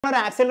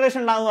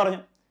acceleration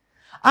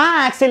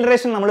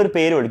acceleration we will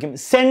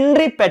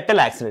centripetal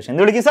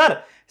acceleration.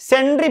 Sir,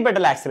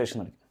 centripetal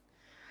acceleration.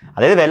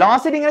 That is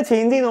velocity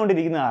change or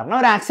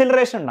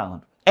acceleration.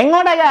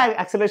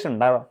 Acceleration.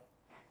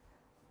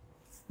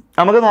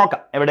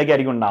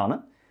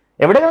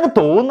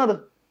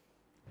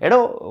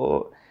 We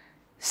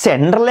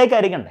center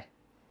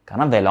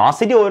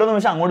velocity but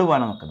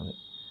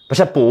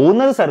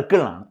a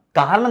circle.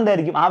 Because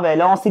the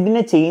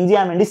velocity change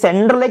and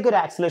center like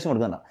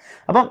acceleration.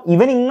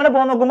 Even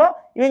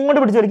velocity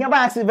change.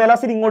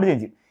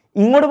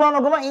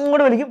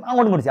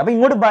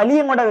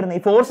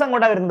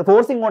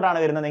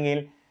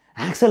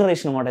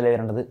 Acceleration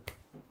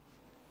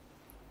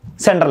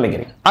center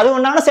like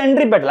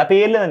centripetal.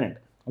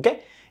 Okay?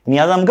 We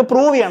have to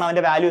prove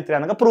the value.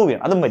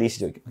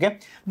 Okay?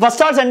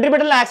 First all,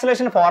 centripetal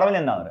acceleration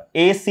formula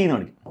is AC.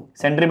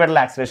 Centripetal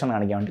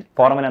acceleration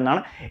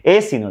formula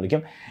is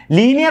AC.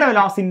 Linear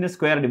velocity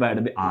square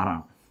divided by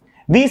R.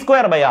 B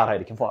square by R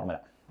is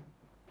formula.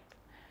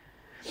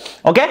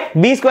 Okay?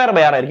 B square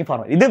by R is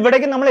formula. This is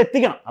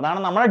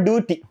our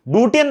duty.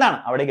 Duty is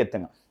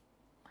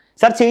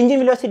Sir, changing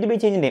velocity by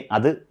changing name.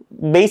 That is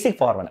basic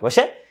formula. This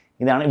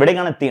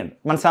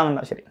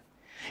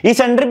is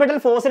centripetal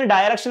force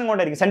direction.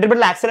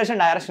 Centripetal acceleration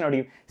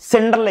direction.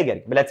 Center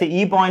like. Let's say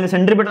E point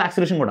centripetal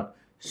acceleration.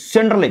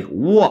 Center like.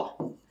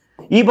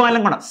 E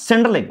point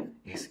center like.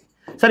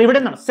 Sir,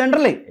 here center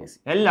like.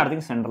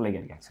 Everything center like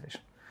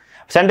acceleration.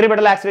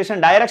 Centripetal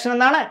acceleration direction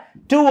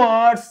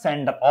towards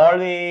center.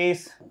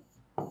 Always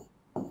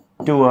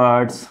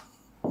towards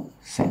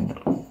center.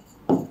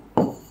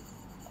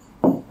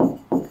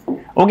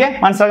 Okay?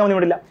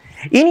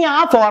 This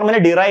formula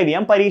derive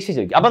derive.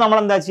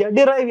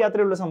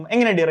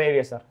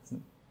 Derive, sir.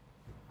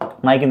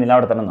 Mic in the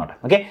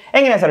okay?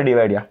 Sir,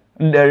 divide.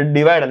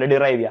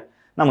 Derive.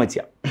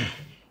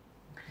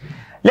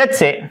 Let's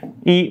say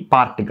this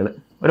particle.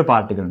 A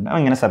particle.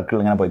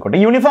 Circle.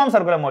 Uniform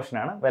circular motion.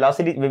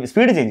 Velocity,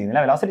 speed changing.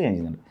 Velocity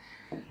changing.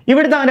 If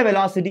the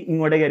velocity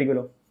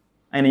V1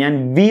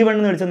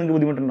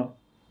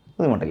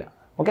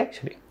 okay?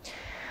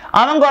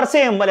 Let's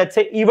say let's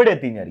say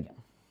velocity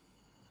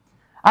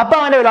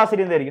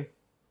velocity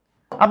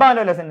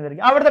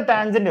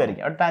tangent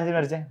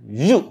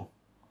u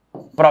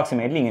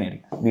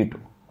approximately v2.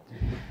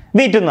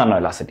 V2 is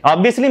velocity.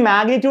 Obviously,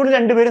 magnitude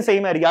is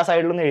same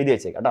side.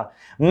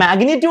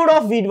 Magnitude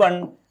of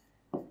v1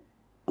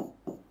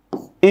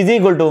 is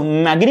equal to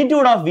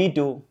magnitude of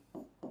v2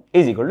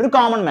 is equal to the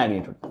common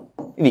magnitude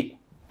v.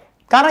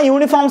 Because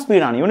uniform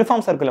speed is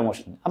uniform circular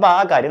motion. So,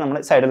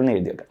 that's side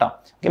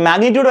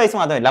magnitude wise,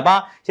 circle line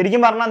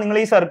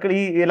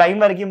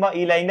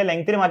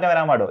length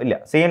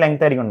same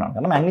length.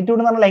 Magnitude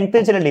length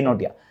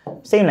denote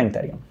same length.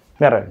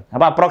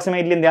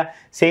 Approximately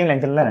same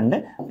length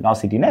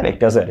velocity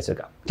vectors.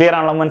 Clear?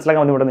 Now,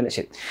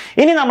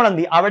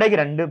 we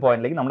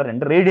point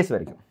radius.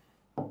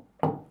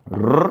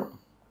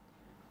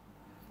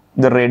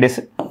 The radius.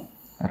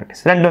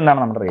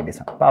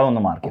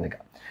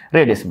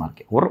 Radius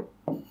mark.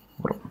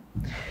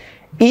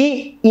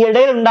 This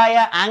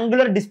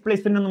angular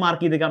displacement mark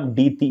d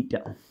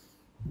theta.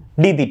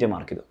 D theta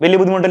mark.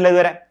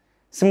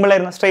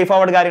 Simple,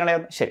 straightforward. Now, we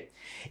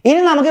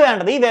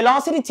have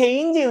velocity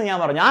change.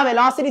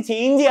 Velocity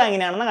change.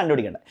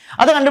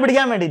 That's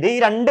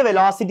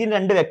velocity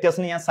and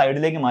vectors side.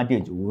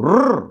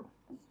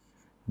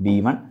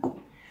 V1.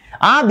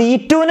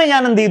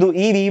 V2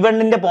 is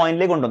V1 point.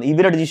 This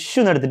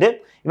issue is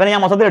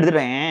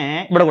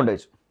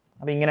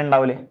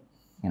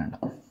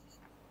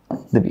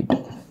the V2.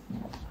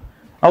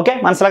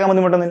 Okay? Now, I will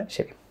show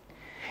side.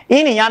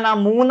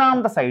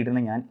 That's dV.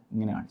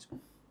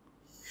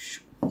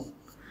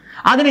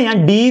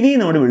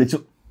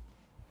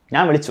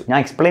 I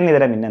explain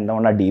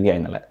DV.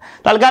 Okay.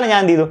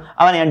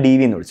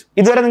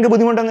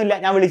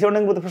 This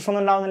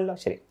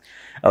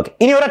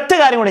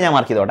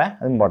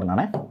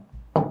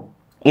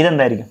is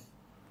important.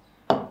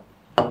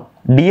 This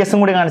is DS.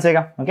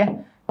 Okay?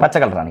 This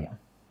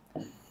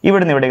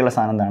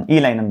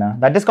line.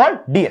 That is called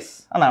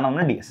DS.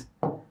 DS.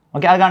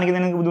 Okay? That's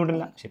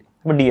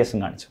DS.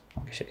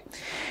 Okay.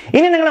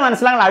 This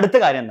line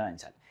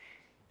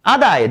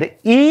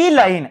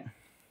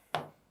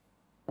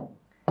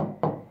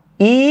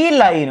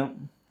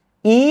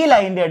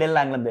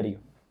angle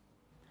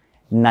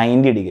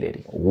 90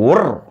 degree.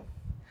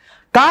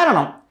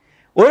 Karanam,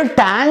 or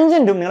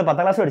tangent to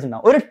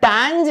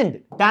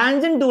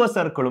tangent to a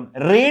circle,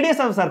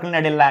 radius of circle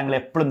angle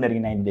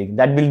 90 degree.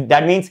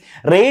 That means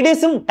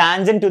radius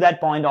tangent to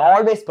that point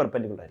always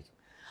perpendicular.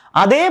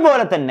 Adhe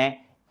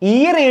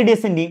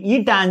radius and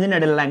tangent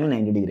angle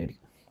 90 degree.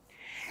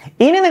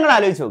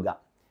 This is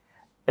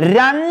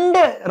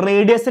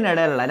radius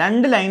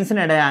and lines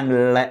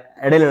angle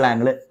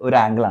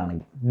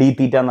d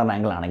theta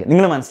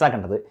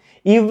angle.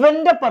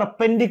 Even the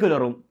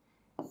perpendicular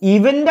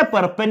even the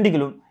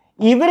perpendicular,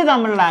 even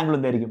the angle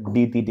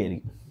d theta.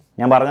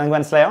 I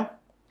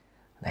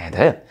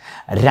അതായത്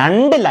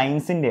രണ്ട്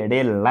ലൈൻസിൻ്റെ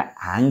ഇടയിലുള്ള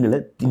angle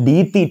D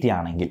തീറ്റ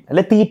ആണെങ്കിൽ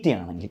അല്ലെ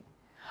തീറ്റയാണെങ്കിൽ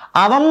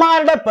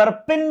അവന്മാരുടെ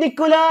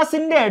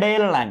പെർപെൻഡിക്കുലേഴ്സിൻ്റെ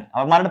ഇടയിലുള്ള angle,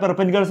 അവന്മാരുടെ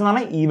perpendiculars എന്ന്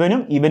പറഞ്ഞാൽ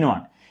ഇവനും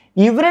ഇവനുമാണ്,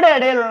 ഇവരുടെ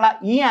ഇടയിലുള്ള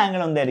ഈ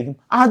ആംഗിൾ എന്തായിരിക്കും?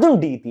 അതും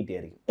ഡി തീറ്റ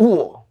ആയിരിക്കും. ഓ,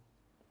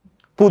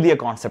 പുതിയ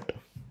കോൺസെപ്റ്റ്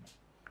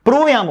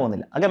പ്രൂവ് ചെയ്യാൻ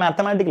പോകുന്നില്ല. അതൊക്കെ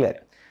മാത്തമാറ്റിക്കൽ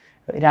കാര്യം.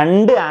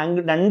 രണ്ട്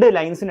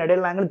ലൈൻസിന്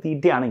ഇടയിലുള്ള ആംഗിൾ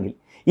തീറ്റ ആണെങ്കിൽ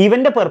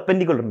ഇവന്റെ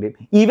പെർപെൻഡിക്കുലറിന്റെയും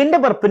ഇവന്റെ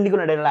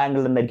പെർപെൻഡിക്കുലർ ഇടയിലുള്ള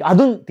ആംഗിൾ എന്തായിരിക്കും?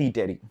 അതും തീറ്റ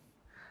ആയിരിക്കും.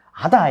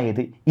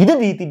 അതായത് ഇത്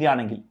ഡി തീറ്റ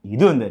ആണെങ്കിൽ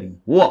ഇതും എന്തായിരിക്കും?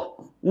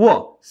 ഓ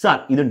സാർ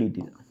ഇതും ഡി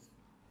തീറ്റ.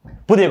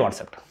 പുതിയ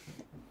കോൺസെപ്റ്റ്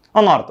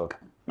ഒന്ന് ഓർത്ത് വെക്കാം.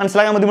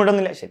 മനസ്സിലാക്കാൻ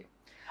ബുദ്ധിമുട്ടൊന്നുമില്ല. ശരി,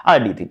 അത്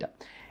ഡി തീറ്റ.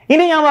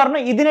 ഇനി ഞാൻ പറഞ്ഞു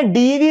ഇതിനെ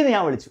ഡി വി എന്ന്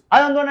ഞാൻ വിളിച്ചു.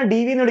 അതെന്തുകൊണ്ടാണ് ഡി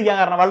വി എന്ന് വിളിക്കാൻ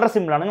കാരണം? വളരെ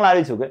സിമ്പിൾ ആണ്. നിങ്ങൾ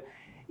ആലോചിച്ച് നോക്ക്,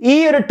 ഈ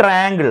ഒരു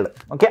ട്രയാങ്കിൾ,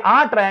 ഓക്കെ, ആ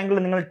ട്രയാങ്കിൾ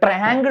നിങ്ങൾ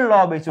ട്രയാങ്കിൾ ലോ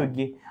ഉപയോഗിച്ച്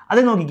നോക്കിയേ.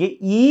 അത് നോക്കിക്കേ,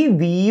 ഈ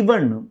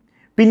V1ഉം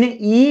പിന്നെ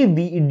ഈ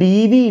ഡി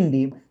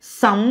വിന്റെയും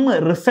സമ്മ്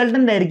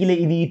റിസൾട്ടന്റ് ആയിരിക്കില്ലേ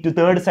ഈ V2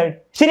 തേർഡ് സൈഡ്,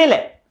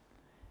 ശരിയല്ലേ?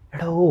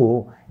 എടോ,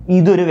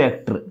 ഇതൊരു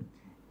വെക്ടർ,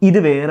 ഇത്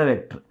വേറെ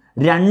വെക്ടർ,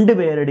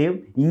 രണ്ടുപേരുടെയും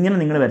ഇങ്ങനെ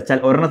നിങ്ങൾ വരച്ചാൽ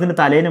ഒരെണ്ണത്തിന്റെ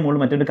തലേന് മുകളിൽ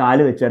മറ്റൊരു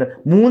കാല് വെച്ചാൽ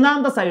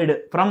മൂന്നാമത്തെ side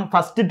from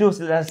first to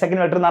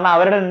second vector എന്ന് പറഞ്ഞാൽ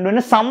അവരുടെ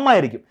രണ്ടുപേരും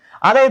സമ്മായിരിക്കും.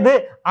 അതായത്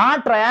ആ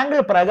ട്രയാങ്കിൾ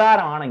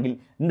പ്രകാരമാണെങ്കിൽ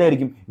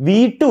എന്തായിരിക്കും?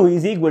 V2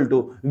 is equal to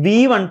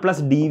V1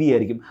 plus D V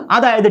ആയിരിക്കും.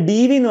 അതായത് ഡി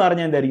വി എന്ന്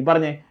പറഞ്ഞാൽ എന്തായിരിക്കും?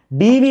 പറഞ്ഞേ,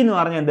 ഡി വി എന്ന്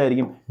പറഞ്ഞാൽ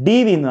എന്തായിരിക്കും? ഡി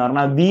വി എന്ന്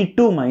പറഞ്ഞാൽ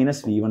V2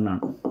 മൈനസ് V1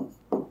 ആണ്.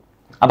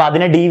 അപ്പൊ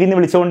അതിനെ ഡി വി എന്ന്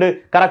വിളിച്ചുകൊണ്ട്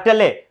കറക്റ്റ്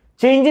അല്ലേ?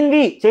 Change in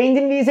V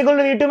is equal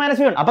to V2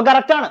 minus V1. അപ്പൊ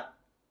കറക്റ്റ് ആണ്.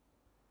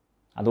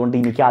 അതുകൊണ്ട്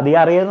എനിക്ക് ആദ്യം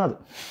അറിയുന്നത്,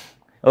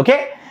 ഓക്കെ,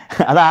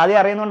 അത് ആദ്യം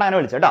അറിയുന്നതുകൊണ്ട് അങ്ങനെ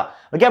വിളിച്ചു കേട്ടോ.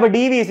 ഓക്കെ, അപ്പൊ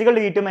D V is equal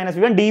to V2 minus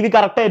V1. D V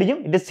correct ആയിരിക്കും.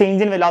 It is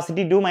change in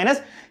velocity 2 minus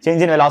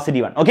change in velocity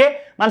 1. Okay,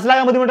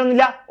 മനസ്സിലാക്കാൻ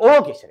ബുദ്ധിമുട്ടൊന്നുമില്ല.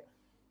 ഓക്കെ, ശരി.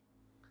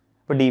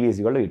 അപ്പൊ D V is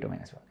equal to V2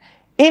 minus V1.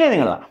 ഇനി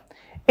നിങ്ങൾ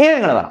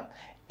പറ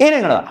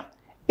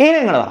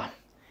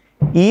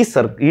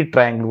ഈ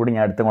ട്രയാങ്കിൾ കൂടി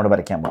ഞാൻ അടുത്തും കൊണ്ട്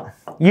വരയ്ക്കാൻ പോകാം.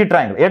 ഈ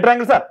ട്രയാങ്കിൾ, ഏ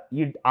ട്രയാങ്കിൾ സാർ? ഈ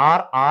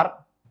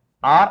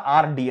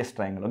R D S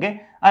triangle. Okay,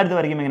 അടുത്ത്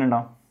വരയ്ക്കുമ്പോൾ എങ്ങനെ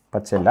ഉണ്ടാവും?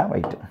 പച്ചയല്ല,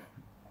 വൈറ്റ്.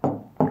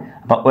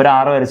 അപ്പൊ ഒരു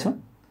ആറ് വരച്ചു,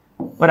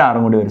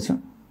 ഒരാറും കൂടി വരച്ചു,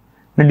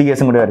 ഡി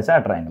എസും കൂടി വരച്ചു. ആ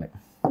triangle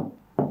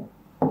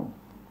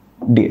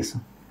D S.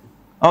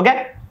 Okay,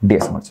 D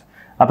S വരച്ചു.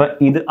 അപ്പൊ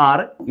ഇത്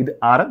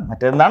ആറ്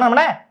മറ്റേതെന്താണ്?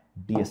 നമ്മുടെ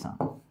ഡി എസ് ആണ്.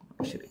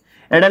 ശരി,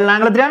 ഇടയിൽ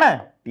ആംഗിൾ എത്രയാണ്?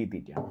 ഡി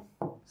തീറ്റ.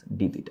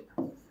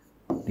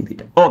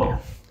 ഓക്കെ,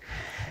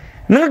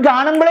 നിങ്ങൾക്ക്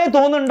കാണുമ്പോഴേ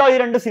തോന്നുന്നുണ്ടോ ഈ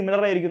രണ്ട്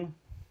സിമിലർ ആയിരിക്കുന്നു?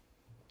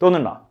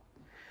 തോന്നുന്നുണ്ടോ?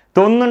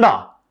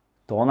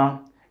 തോന്നണം.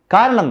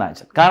 കാരണം എന്താ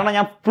വെച്ചാൽ, കാരണം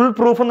ഞാൻ ഫുൾ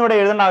പ്രൂഫ് ഒന്നും ഇവിടെ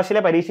എഴുതേണ്ട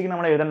ആവശ്യമില്ല, പരീക്ഷയ്ക്ക്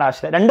നമ്മൾ എഴുതേണ്ട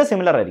ആവശ്യമില്ല. രണ്ട്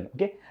സിമിലർ ആയിരിക്കും.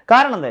 ഓക്കെ,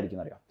 കാരണം എന്തായിരിക്കും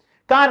അറിയാം?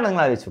 കാരണം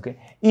നിങ്ങൾ ആലോചിച്ച് നോക്കെ,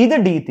 ഇത്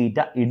ഡി തീറ്റ,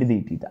 ഇത് ഡി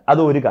തീറ്റ,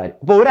 അത് ഒരു കാര്യം.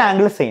 അപ്പോൾ ഒരു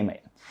ആംഗിൾ സെയിം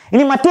ആയി.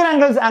 ഇനി മറ്റൊരു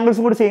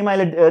ആംഗിൾസും കൂടി സെയിം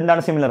ആയാലും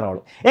എന്താണ് സിമിലർ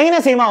ആവുള്ളൂ?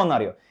 എങ്ങനെയാണ് സെയിം ആവുമെന്ന്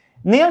അറിയോ?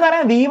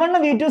 നിങ്ങൾക്കറിയാം V1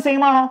 V2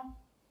 സെയിം ആണോ?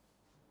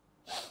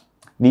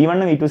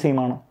 V1 V2 സെയിം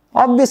ആണോ?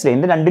 ഒബ്വിയസ്ലി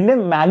ഇതിന്റെ രണ്ടിന്റെ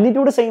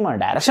മാഗ്നിറ്റ്യൂഡ് സെയിം ആണ്,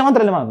 ഡയറക്ഷൻ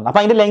മാത്രമല്ല മാറുന്നത്. അപ്പൊ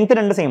അതിന്റെ ലെങ്ത്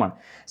രണ്ട് സെയിം ആണ്.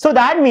 സോ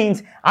ദാറ്റ്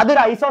മീൻസ് അതൊരു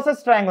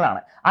ഐസോസെൽസ് ട്രയാങ്കിൾ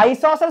ആണ്.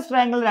 ഐസോസെൽസ്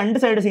ട്രയാങ്കിൾ രണ്ട്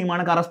സൈഡ് സെയിം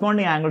ആണ്,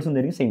 കറസ്പോണ്ടിങ് ആംഗിൾസ്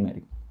എന്തായിരിക്കും? സെയിം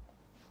ആയിരിക്കും.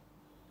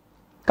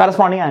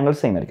 കറസ്പോണ്ടിങ് ആംഗിൾസ്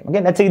സെയിം ആയിരിക്കും. ഓക്കെ,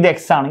 ലെറ്റ്സ് സേ ഇത്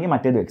എക്സ് ആണെങ്കിൽ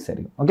മറ്റേത് എക്സ്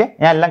ആയിരിക്കും. ഓക്കെ,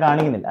 ഞാൻ എല്ലാം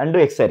കാണിക്കുന്നില്ല,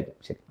 രണ്ടും എക്സ് ആയിരിക്കും.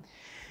 ശരി,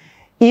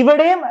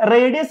 ഇവിടെയും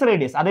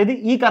റേഡിയസ് അതായത്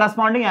ഈ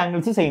കറസ്പോണ്ടിങ്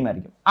ആംഗിൾസ് സെയിം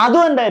ആയിരിക്കും.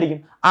 അതും എന്തായിരിക്കും?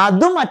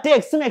 അതും മറ്റേ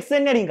എക്സും എക്സ്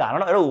തന്നെ ആയിരിക്കും.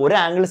 കാരണം ഒരു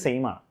ആംഗിൾ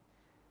സെയിം ആണ്.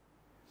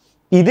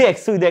 ഇത്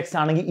എക്സും ഇത് എക്സ്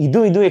ആണെങ്കിൽ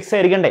ഇതും എക്സ്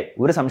ആയിരിക്കണ്ടേ?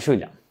 ഒരു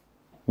സംശയമില്ല.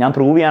 ഞാൻ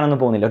പ്രൂവ് ചെയ്യാനൊന്നും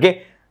പോകുന്നില്ല. ഓക്കെ,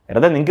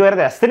 വെറുതെ നിങ്ങൾക്ക് വേറെ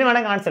രസത്തിന്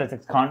വേണേൽ കാണിച്ചാൽ,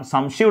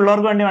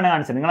 സംശയമുള്ളവർക്ക് വേണ്ടി വേണേൽ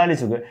കാണിച്ചാൽ. നിങ്ങൾ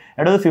ആലോചിച്ച്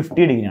ഇത്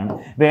 50 ഡിഗ്രിയാണ്,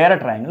 വേറെ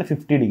ട്രയാങ്കിൾ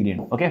 50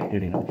 ഡിഗ്രിയാണ്. Okay, 50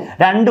 degree.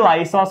 രണ്ടും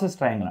ഐസോസെൽസ്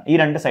ട്രയാങ്കിൾ ആണ്. ഈ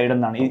രണ്ട് സൈഡ്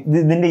എന്താണ്?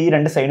 ഇതിന്റെ ഈ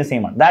രണ്ട് സൈഡ്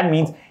സെയിം ആണ്. ദാറ്റ്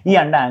മീൻസ് ഈ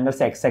രണ്ട്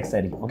ആംഗിൾസ് എക്സ്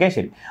ആയിരിക്കും. ഓക്കെ,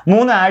 ശരി.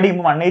 3 ആഡ്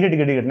ചെയ്യുമ്പോൾ 180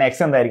 ഡിഗ്രി കിട്ടുന്ന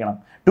എക്സ് എന്തായിരിക്കണം?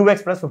 2x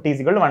 +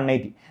 50 =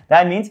 180.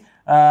 ദാറ്റ് മീൻസ്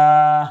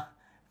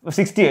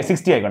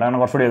 60 ആയിക്കോട്ടെ, കാരണം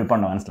കുറച്ചുകൂടി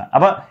എളുപ്പമുണ്ടോ മനസ്സിലാവും.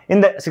 അപ്പോൾ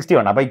ഇത് 60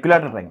 ഉണ്ട്. അപ്പോൾ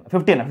ഇക്വലാറ്റർ ട്രയാങ്കിൾ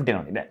 50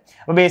 ആണ് അല്ലേ?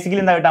 അപ്പോൾ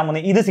ബേസിക്കലി എന്താ കിട്ടാൻ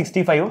പോകുന്നത്? ഇത്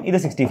 65ഉം ഇത്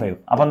 65ഉം.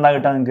 അപ്പോൾ എന്താ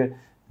കിട്ടാൻ നിങ്ങൾക്ക്?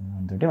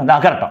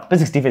 കറക്റ്റോ?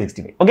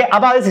 65. ഓക്കെ,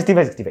 അപ്പോൾ അത്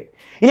 65.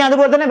 ഇനി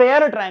അതുപോലെ തന്നെ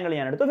വേറെ ട്രയാങ്കിൾ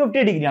ഞാൻ എടുത്തു,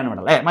 50 ഡിഗ്രിയാണ്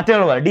ഇവിടെ അല്ലേ? മറ്റേ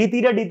ഡി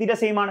തീറ്റ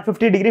സെയിം ആണ്,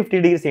 50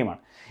 ഡിഗ്രി സെയിം ആണ്.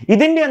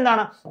 ഇതിന്റെ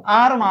എന്താണ്?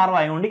 6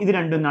 ആയതുകൊണ്ട് ഇത്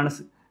രണ്ടും എന്താണ്?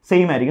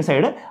 സെയിം ആയിരിക്കും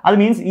സൈഡ്. അത്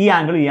മീൻസ് ഈ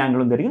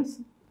ആംഗിളും എന്തായിരിക്കും?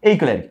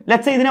 ഈക്വൽ ആയിരിക്കും.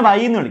 ലെറ്റ്സ് സേ ഇതിനെ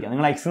y എന്ന് വിളിക്കാം.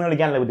 നിങ്ങൾ x എന്ന്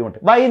വിളിക്കാനുള്ള ബുദ്ധിമുട്ട്,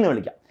 y എന്ന്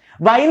വിളിക്കാം.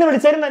 y എന്ന്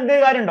വിളിച്ചാലും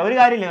എന്തെങ്കിലും കാര്യമുണ്ടോ? ഒരു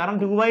കാര്യമില്ല. കാരണം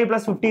 2y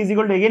 + 50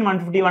 = again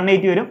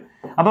 180 വരും.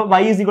 അപ്പോൾ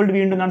y =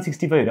 വീണ്ടും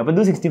 65 വരും. അപ്പോൾ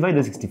ഇത്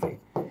 65.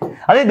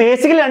 അത്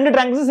ബേസിക്കലി രണ്ട്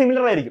ട്രയാങ്കിൾസ്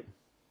സിമിലർ ആയിരിക്കും.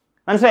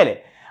 മനസ്സിലായില്ലേ?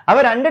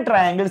 അപ്പോൾ രണ്ട്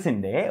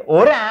ട്രയാങ്കിൾസിന്റെ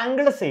ഒരു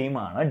ആംഗിൾ സെയിം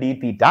ആണ് ഡി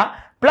തീറ്റ,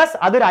 പ്ലസ്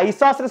അതൊരു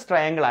ഐസോസെൽസ്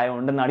ട്രയാങ്കിൾ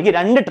ആയതുകൊണ്ടെന്നാണെങ്കിൽ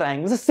രണ്ട്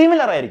ട്രയാങ്കിൾസ്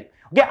സിമിലർ ആയിരിക്കും.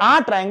 ഓക്കെ, ആ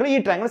ട്രയാങ്കിൾ ഈ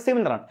ട്രയാങ്കിൾ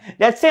സിമിലർ ആണ്.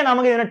 ലെറ്റ്സ് സേ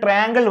നമുക്ക് ഇതിനെ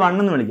ട്രയാങ്കിൾ 1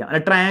 എന്ന് വിളിക്കാം,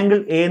 അല്ലെ ട്രയാങ്കിൾ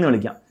എ എന്ന്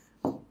വിളിക്കാം.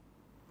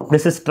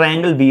 ദിസ് ഇസ്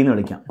ട്രയാങ്കിൾ ബി എന്ന്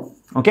വിളിക്കാം.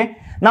 ഓക്കെ,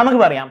 നമുക്ക്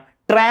പറയാം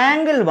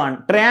triangle 1,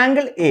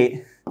 triangle A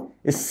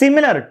is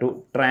similar to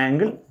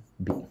triangle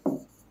B.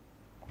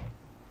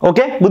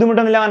 Okay,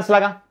 ബുദ്ധിമുട്ടൊന്നുമില്ല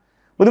മനസ്സിലാക്കാൻ?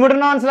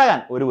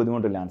 ഒരു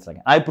ബുദ്ധിമുട്ടില്ല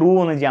മനസ്സിലാക്കാൻ. അത് പ്രൂവ്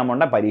ഒന്നും ചെയ്യാൻ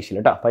പോണ്ട പരീക്ഷയിൽ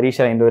കേട്ടോ. പരീക്ഷ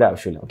അതിൻ്റെ ഒരു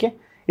ആവശ്യമില്ല. ഓക്കെ,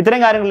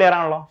 ഇത്രയും കാര്യങ്ങൾ ക്ലിയർ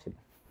ആണല്ലോ? ശരി,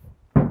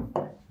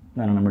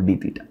 ഇതാണ് നമ്മൾ ഡി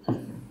തീറ്റ.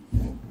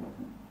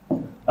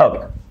 ഓക്കെ,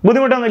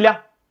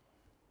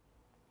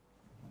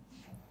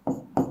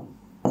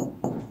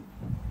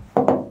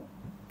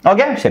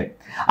 ഓക്കെ ശരി.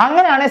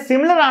 അങ്ങനെയാണ്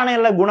സിമിലർ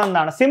ആണെന്നുള്ള ഗുണം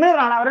എന്താണ്? സിമിലർ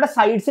ആണ് അവരുടെ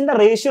സൈഡ്സിന്റെ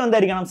റേഷ്യോ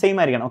എന്തായിരിക്കണം? സെയിം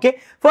ആയിരിക്കണം. ഓക്കെ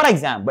ഫോർ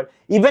എക്സാമ്പിൾ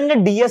ഇവന്റെ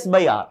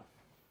DS/R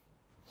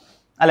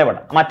അല്ലെ പറ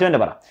മറ്റവന്റെ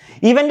പറ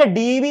ഇവന്റെ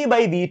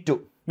dV/V2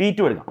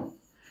 എടുക്കാം.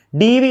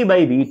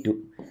 dV/V2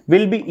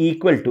 will be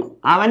equal to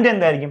അവന്റെ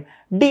എന്തായിരിക്കും?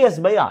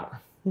 DS/R.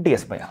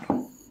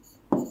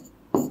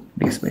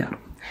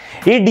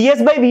 ഈ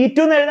DS/V2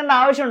 എന്ന് എഴുതേണ്ട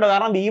ആവശ്യമുണ്ടോ?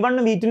 കാരണം V1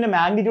 V2ന്റെ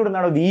മാഗ്നിറ്റ്യൂഡ്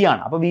എന്താണ്? V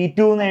ആണ്. അപ്പൊ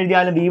V2 എന്ന്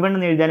എഴുതിയാലും V1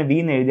 എന്ന് എഴുതിയാലും V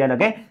എന്ന് എഴുതിയാലും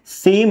ഒക്കെ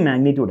സെയിം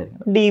മാഗ്നിറ്റ്യൂഡ്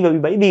ആയിരിക്കും.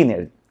 dV/V എന്ന്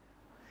എഴുതി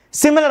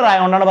സിമിലർ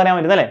ആയതുകൊണ്ടാണ് പറയാൻ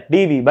പറ്റുന്നത് അല്ലേ?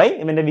 dV/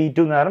 ഇവന്റെ V2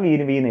 എന്ന്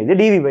പറഞ്ഞാൽ V എന്ന് എഴുതി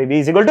dV/V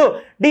is equal to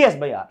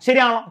DS/R.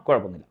 ശരിയാണോ?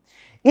 കുഴപ്പമൊന്നുമില്ല.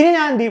 ഇനി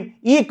ഞാൻ എന്ത് ചെയ്യും?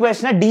 ഈ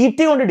ഇക്വേഷനെ dt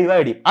കൊണ്ട്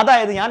ഡിവൈഡ് ചെയ്യും.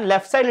 അതായത് ഞാൻ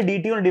ലെഫ്റ്റ് സൈഡിൽ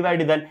dt കൊണ്ട് ഡിവൈഡ്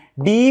ചെയ്താൽ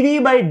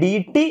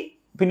dV/dt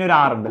പിന്നെ ഒരു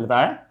R ഉണ്ടല്ലോ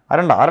താഴെ.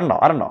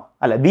 ആറുണ്ടോ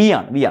അല്ല V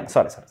ആണ്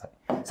സോറി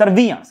സാർ V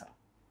ആണ്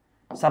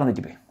സാർ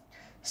തെറ്റിപ്പോയി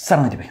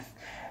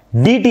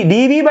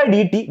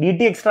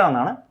dV/dt എക്സ്ട്രാ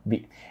എന്നാണ് V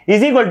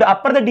is equal to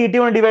അപ്പുറത്തെ dt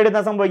കൊണ്ട് ഡിവൈഡ്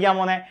ചെയ്താൽ സംഭവിക്കാൻ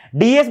പോകുന്നത്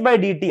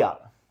DS/dt R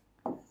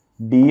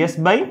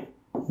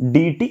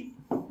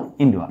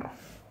into R.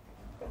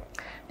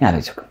 ഞാൻ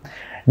ആലോചിച്ചു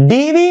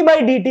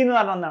dV/dt എന്ന്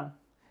പറഞ്ഞാൽ എന്താണ്?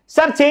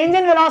 Sir, change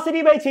in velocity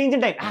by change in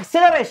time.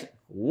 Acceleration.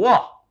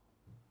 Wow.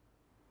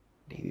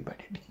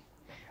 dV/dt.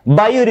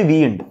 By ഒരു V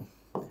ഉണ്ട്.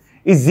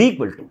 Is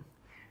equal to.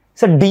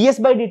 Sir,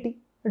 DS/dt.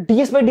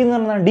 DS/dt എന്ന്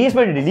പറഞ്ഞാൽ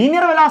DS/dt.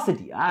 Linear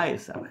velocity.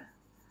 Yes, sir.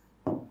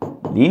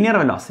 Linear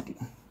velocity.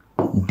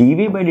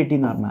 dV/dt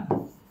എന്ന് പറഞ്ഞാൽ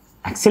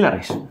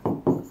acceleration.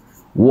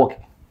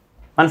 Okay.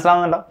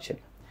 മനസ്സിലാവുന്നുണ്ടോ?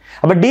 ശരി.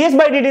 അപ്പോൾ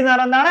DS/dt എന്ന്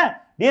പറഞ്ഞാൽ എന്താണ്?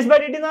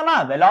 DS/dt എന്ന്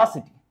പറഞ്ഞാൽ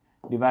velocity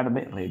divided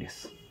by radius.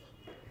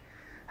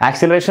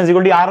 Acceleration is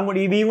equal to R and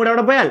V കൂടെ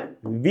അവിടെ പോയാൽ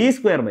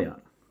V²/R.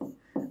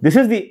 This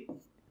is the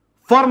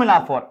formula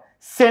for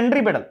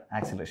centripetal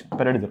acceleration.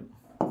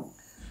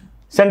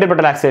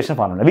 Centripetal acceleration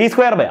formula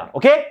V²/R.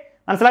 Okay?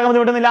 മനസ്സിലാക്കാൻ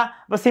ബുദ്ധിമുട്ടുന്നില്ല.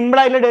 അപ്പോൾ സിമ്പിൾ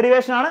ആയിട്ടുള്ള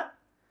ഡെറിവേഷൻ ആണ്.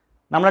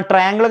 നമ്മൾ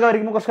ട്രയാങ്കിൾ ഒക്കെ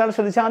വരയ്ക്കുമ്പോൾ കുറച്ച് കാലം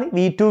ശ്രദ്ധിച്ചാൽ മതി.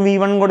 V2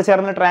 V1 കൂടെ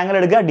ചേർന്ന് ട്രയാങ്കിൾ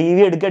എടുക്കുക. dV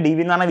എടുക്കുക. dV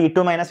എന്ന് പറഞ്ഞാൽ V2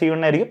 -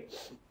 V1 ആയിരിക്കും.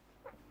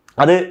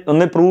 അത്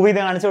ഒന്ന് പ്രൂവ് ചെയ്ത്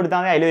കാണിച്ചു കൊടുത്താൽ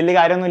മതി. അതിൽ വലിയ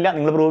കാര്യമൊന്നുമില്ല.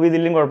 നിങ്ങൾ പ്രൂവ്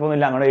ചെയ്തില്ലെങ്കിൽ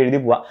കുഴപ്പമൊന്നുമില്ല. അങ്ങോട്ട് എഴുതി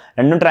പോവാ.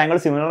 രണ്ടും ട്രയാങ്കിൾ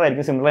സിമിലർ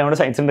ആയിരിക്കും. സിമിലർ ആയതുകൊണ്ട്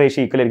സൈഡ്സിന്റെ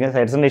റേഷ്യോ ഈക്വൽ ആയിരിക്കും.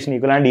 സൈഡ്സിന്റെ റേഷ്യോ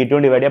ഈക്വൽ ആണ്. dt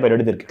കൊണ്ട് ഡിവൈഡ് ചെയ്യാൻ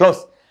പരിപാടി തീർക്കും.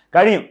 ക്ലോസ്.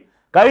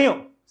 കഴിഞ്ഞു.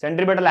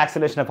 സെൻട്രിപെറ്റൽ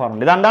ആക്സിലറേഷൻ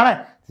ഫോർമുല ഇതാണ്.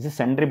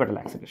 Centripetal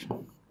acceleration.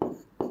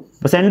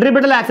 അപ്പോൾ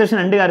സെൻട്രിപെറ്റൽ ആക്സിലറേഷൻ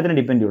രണ്ട് കാര്യത്തിന്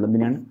ഡിപ്പെൻഡ് ചെയ്യുള്ളൂ.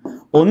 എന്തിനാണ്?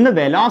 ഒന്ന്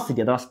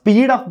വെലോസിറ്റി അഥവാ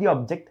സ്പീഡ് ഓഫ് ദി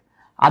ഒബ്ജക്ട്,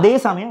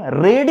 അതേസമയം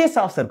radius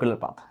of circular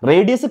path.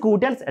 Radius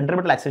കൂട്ടിയാൽ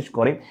സെൻട്രിപെറ്റൽ ആക്സിലറേഷൻ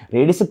കുറയും,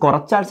 റേഡിയസ്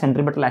കുറച്ചാൽ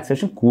സെൻട്രിപെറ്റൽ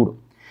ആക്സിലറേഷൻ കൂടും.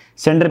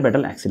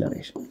 സെൻട്രിപെറ്റൽ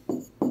ആക്സിലറേഷൻ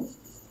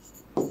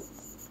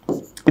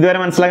ഇതുവരെ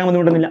മനസ്സിലാക്കാൻ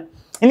ബുദ്ധിമുട്ടുന്നില്ല.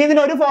 ഇനി ഇതിന്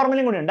ഒരു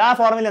ഫോർമുലയും കൂടി ഉണ്ട്. ആ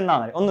ഫോർമുല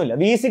എന്താണ്? ഒന്നുമില്ല.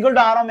 V =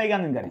 R ω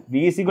നിങ്ങൾക്കറിയാം. V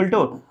 =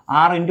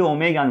 R × ω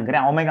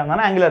നിങ്ങൾക്കറിയാം. ω എന്ന്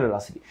പറഞ്ഞാൽ ആംഗുലർ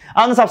വെലോസിറ്റി.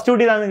 അതൊന്ന്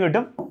സബ്സ്റ്റിറ്റ്യൂട്ട് ചെയ്താൽ നിങ്ങൾക്ക്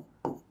കിട്ടും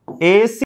AC